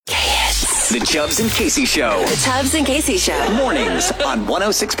The Chubbs and Casey Show. The Chubbs and Casey Show. Mornings on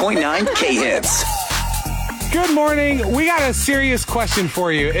 106.9 K-Hits. Good morning. We got a serious question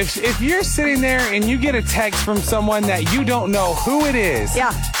for you. If you're sitting there and you get a text from someone that you don't know who it is,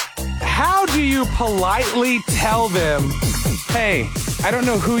 how do you politely tell them, hey, I don't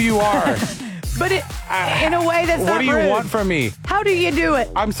know who you are? But in a way that's what not do you rude. want from me? How do you do it?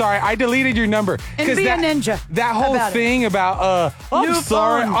 I'm sorry, I deleted your number. And be a ninja. That whole about thing about, I'm New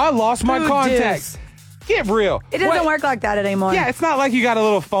sorry, phone. I lost my Who contacts. dis? Get real. It doesn't work like that anymore. Yeah, it's not like you got a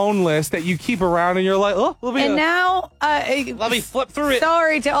little phone list that you keep around and you're like, oh, let me, And now, let me flip through it.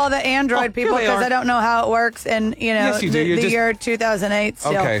 Sorry to all the Android people here they because are. I don't know how it works in Yes, you do. You're the just- year 2008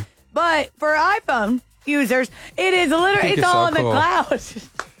 still. Okay. But for iPhone users, it is literally think it's it's all so in the cool. cloud.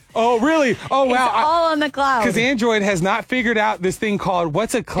 Oh, really? Oh, It's wow. all on the cloud. Because Android has not figured out this thing called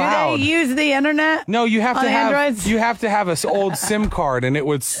what's a cloud. Do they use the internet? No, you have on to have Androids? you have to have an old SIM card, and it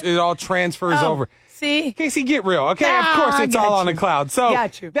all transfers Oh, over. See? Casey, get real, okay? Ah, Of course, I it's got all on you. the cloud. So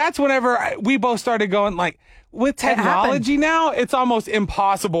Got you. that's whenever we both started going like, with technology now, it's almost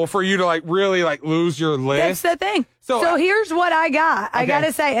impossible for you to like really like lose your list. That's the thing. So, So here's what I got. I Okay. got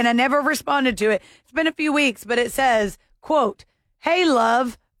to say, and I never responded to it. It's been a few weeks, but it says, quote, "Hey,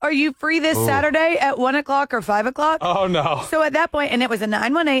 love, are you free this Saturday at 1 o'clock or 5 o'clock?" Oh no. So at that point, and it was a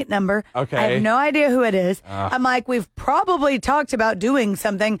 918 number. Okay. I have no idea who it is. I'm like, we've probably talked about doing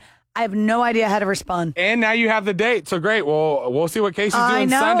something. I have no idea how to respond. And now you have the date, so great. Well, we'll see what Casey's I doing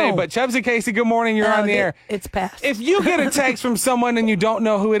know. Sunday. But Chubbs and Casey, good morning. You're on the air. It's past. If you get a text from someone and you don't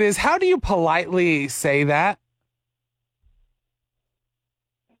know who it is, how do you politely say that?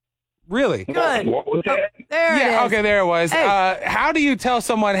 Really? Good. What was that? There it is. Yeah, okay, there it was. Hey. How do you tell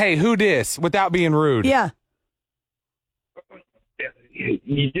someone, hey, who dis, without being rude? Yeah.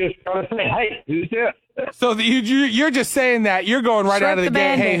 You just gotta say, hey, who's this? So you're just saying that. You're going right Shrimp out of the the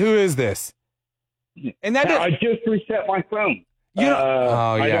gate, hey, Bandit. who is this? And that I does, just reset my phone. You don't-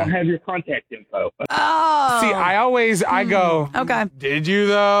 I don't have your contact info. Oh. see, I go, Okay. did you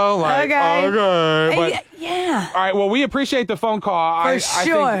though? Like, Okay. But, Yeah. all right, well, we appreciate the phone call. For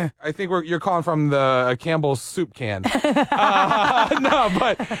sure. I think you're calling from the Campbell's soup can. No,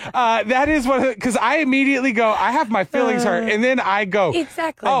 but that is what, because I immediately go, I have my feelings hurt, and then I go,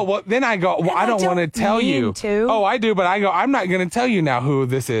 Exactly. oh, well, then I go, well, And I I don't want to don't tell you. mean to. Oh, I do, but I go, I'm not going to tell you now who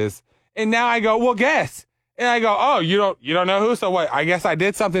this is. And now I go, well, guess. And I go, oh, you don't know who? So what? I guess I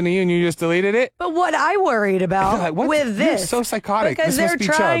did something to you and you just deleted it? But what I worried about Like, what? with You're this, so psychotic. because This they're must be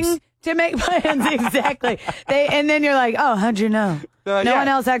trying Chubbs. to make plans exactly. And then you're like, oh, how'd you know? They're like, No yeah. one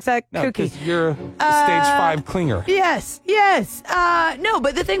else acts like No, cookie. 'cause you're a stage 5 clinger. Yes. No,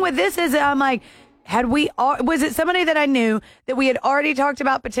 but the thing with this is, I'm like, was it somebody that I knew that we had already talked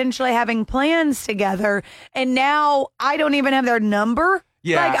about potentially having plans together, and now I don't even have their number?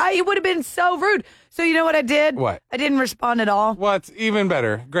 Yeah. Like, it would have been so rude. So you know what I did? What? I didn't respond at all. Well, it's even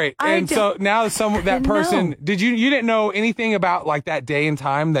better. Great. I And so don't- now that didn't person, know. you didn't know anything about like that day and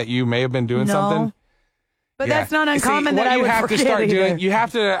time that you may have been doing No. something? But Yeah. that's not See, uncommon what that I you would have to forget start either. doing,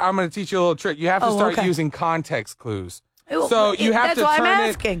 I'm going to teach you a little trick. You have to Oh, start okay. using context clues. Well, So you have that's to why I'm turn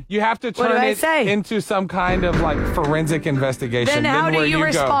asking. you have to What do turn I it say? into some kind of like forensic investigation. Then how do where you go,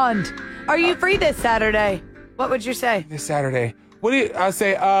 respond? Are you free this Saturday? What would you say? this Saturday. What do you? I'll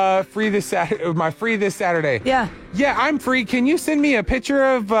say, free this Saturday. Am I free this Saturday? Yeah. Yeah, I'm free. Can you send me a picture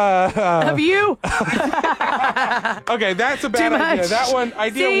of? Of you? Okay, that's a bad Too idea. much. That one,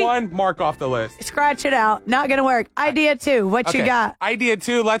 idea See? 1, mark off the list. Scratch it out. Not gonna work. Idea 2. What you Okay, got? idea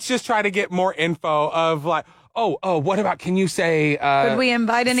 2. Let's just try to get more info of like, what about? Can you say? Could we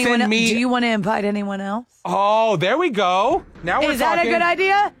invite anyone send else? me- Do you want to invite anyone else? Oh, there we go. Now we're Is that a talking. good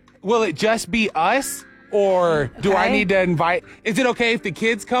idea? Will it just be us, or do I Okay. need to invite? Is it okay if the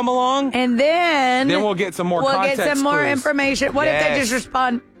kids come along? And then Then we'll get some more We'll get context some more clues. information. What if they Yes. just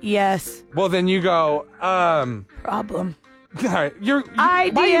respond? Yes. Well, then you go. Problem. All right,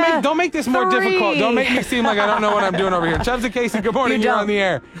 Idea don't make this more 3. difficult. Don't make me seem like I don't know what I'm doing over here. Chubbs and Casey, good morning. You You're don't. on the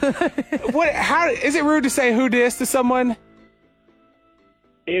air. How is it rude to say who dis to someone?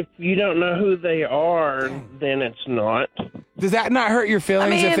 If you don't know who they are, then it's not. Does that not hurt your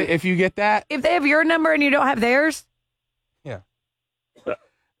feelings I mean, if you get that? If they have your number and you don't have theirs, Yeah.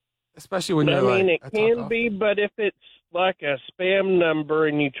 Especially when you're I mean, like, it can be, but if it's like a spam number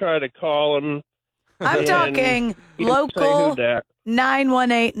and you try to call them, I'm And talking you don't say local who that.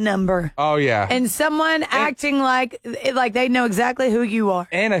 918 number. Oh, yeah. And someone acting like they know exactly who you are.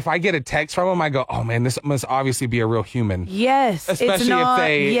 And if I get a text from them, I go, oh, man, this must obviously be a real human. Yes. Especially it's not, if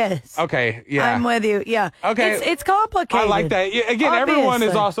they. Yes. Okay. Yeah. I'm with you. Yeah. Okay. It's complicated. I like that. Yeah, again, everyone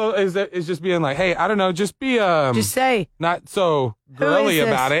is Obviously. also is just being like, hey, I don't know, just be Just say. not so girly this?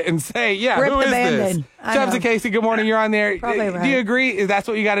 about it and say, yeah, Rip who the is this? Band-Aid. I Chubbs know. and Casey, good morning. You're on there. Probably Do right. you agree? That's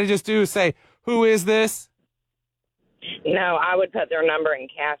what you got to just do is say, who is this? No, I would put their number in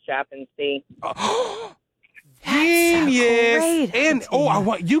Cash App and see. Genius. great And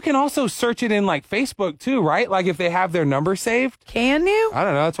idea. you can also search it in like Facebook too, right? Like if they have their number saved. Can you? I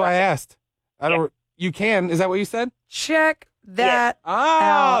don't know. That's why I asked. I don't. You can. Is that what you said? Check that Oh,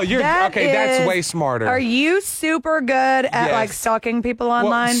 out. you're That okay. That's is- way smarter. Are you super good at Yes. like stalking people Well,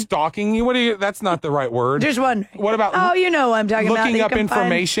 online? stalking you? What are you? That's not the right word. Just wondering. What about Oh, you know what I'm talking about. looking that you up can find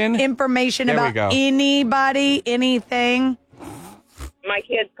information? Information There we about go. anybody, anything. My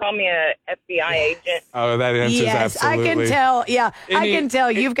kids call me a FBI agent. Oh, that answers Yes, absolutely. I can tell. Yeah, I Any- can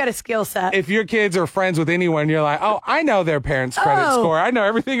tell you've got a skill set. If your kids are friends with anyone, you're like, oh, I know their parents' credit Oh. score. I know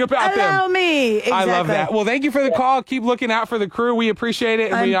everything about Allow them. me. Exactly. I love that. Well, thank you for the call. Keep looking out for the crew. We appreciate it,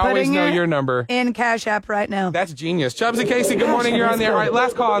 and I'm we always putting know it your number. in Cash App right now. That's genius. Chubbs and Casey, good morning. You're on there. All right,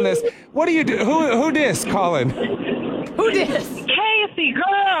 last call on this. What do you do? Who dis calling? Who did? Casey,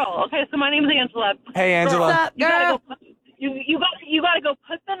 girl. Okay, so my name's Angela. Hey, Angela. What's up, You gotta girl? go. You gotta go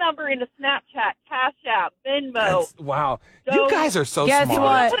put the number into Snapchat, Cash App, Venmo. Wow. So- You guys are so Guess smart.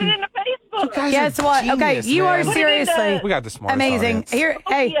 what? Put it into Facebook. Guys Guess are what? Okay, genius, you are man. seriously We got the smartest amazing. audience. Here,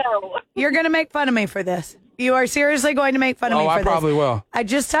 hey, Yo. you're gonna make fun of me for this. You are seriously going to make fun of me Oh, for I this. probably will. I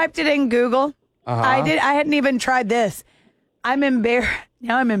just typed it in Google. Uh-huh. I hadn't even tried this. I'm embarrassed.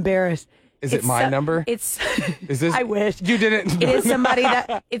 Now I'm embarrassed. Is it my number? It's. Is this? I wish. You didn't. It is somebody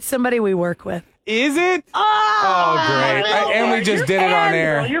it's somebody we work with. Is it? Oh, great. And we just did it on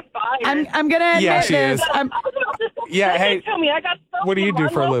air. You're fired. I'm gonna admit Yeah, she this. is. I'm, hey, Tell me, I got what do you do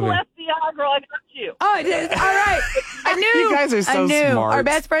for a living? FBI girl, I got you. Oh, it is. All right. I knew. You guys are so I knew. smart. Our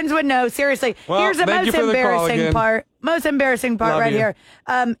best friends would know. Seriously. Well, Here's the thank you most for the call embarrassing again. part. Most embarrassing part Love right you. here.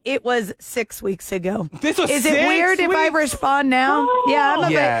 It was 6 weeks ago. This was Is 6 it weird if I weeks? respond now? Yeah,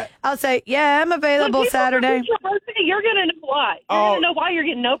 I'm Yeah. I'll say, yeah, I'm available Saturday. Your birthday, you're gonna know why. You're Oh. gonna know why you're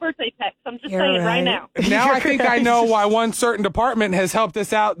getting no birthday text. I'm just You're saying right. right now. Now I think I know why one certain department has helped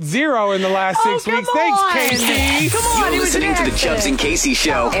us out zero in the last 6 come weeks. Thanks, on. Casey. Come on, You're it was an listening to the accident. Chubbs and Casey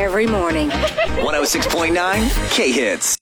Show. Every morning. 106.9 K Hits.